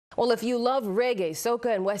Well, if you love reggae,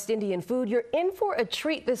 soca, and West Indian food, you're in for a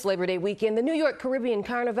treat this Labor Day weekend. The New York Caribbean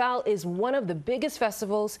Carnival is one of the biggest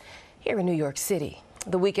festivals here in New York City.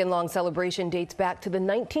 The weekend-long celebration dates back to the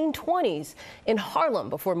 1920s in Harlem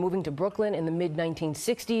before moving to Brooklyn in the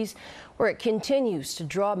mid-1960s, where it continues to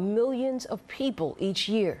draw millions of people each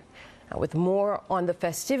year. Now, with more on the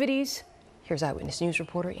festivities, here's Eyewitness News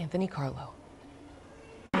reporter Anthony Carlo.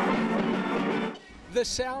 The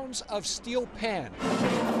sounds of Steelpan,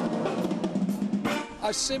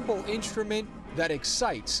 a simple instrument that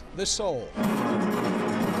excites the soul.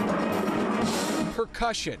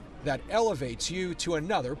 Percussion that elevates you to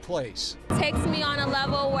another place. It takes me on a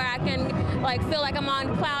level where I can feel like I'm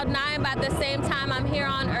on cloud 9, but at the same time I'm here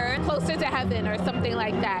on earth, closer to heaven or something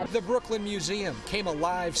like that. The Brooklyn Museum came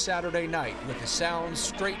alive Saturday night with the sounds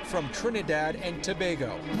straight from Trinidad and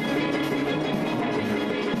Tobago.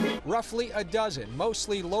 Roughly a dozen,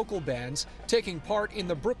 mostly local bands, taking part in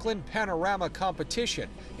the Brooklyn Panorama competition,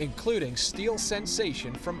 including steel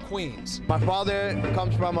sensation from Queens. My father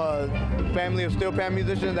comes from a family of Steelpan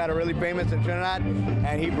musicians that are really famous in Trinidad,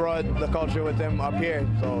 and he brought the culture with him up here,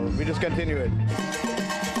 so we just continue it.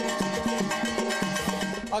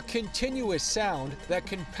 A continuous sound that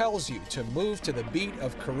compels you to move to the beat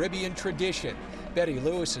of Caribbean tradition. Betty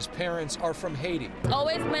Lewis's parents are from Haiti. It's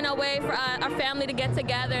always been a way for our family to get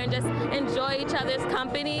together and just enjoy each other's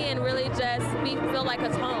company and really just feel like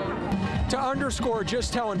it's home. To underscore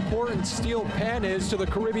just how important Steelpan is to the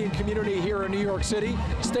Caribbean community here in New York City,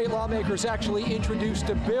 state lawmakers actually introduced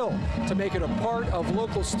a bill to make it a part of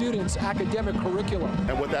local students' academic curriculum.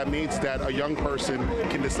 And what that means is that a young person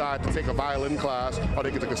can decide to take a violin class or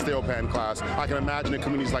they can take a Steelpan class. I can imagine in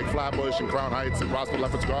communities like Flatbush and Crown Heights and Roswell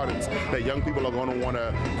Lefferts Gardens that young people are going to want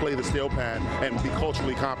to play the Steelpan and be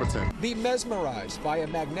culturally competent. Be mesmerized by a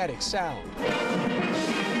magnetic sound.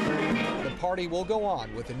 The party will go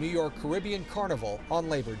on with the New York Caribbean Carnival on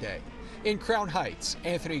Labor Day. In Crown Heights,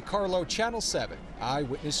 Anthony Carlo, Channel 7,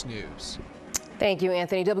 Eyewitness News. Thank you,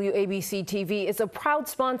 Anthony. WABC-TV is a proud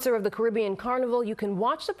sponsor of the Caribbean Carnival. You can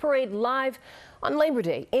watch the parade live on Labor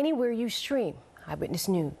Day anywhere you stream Eyewitness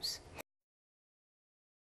News.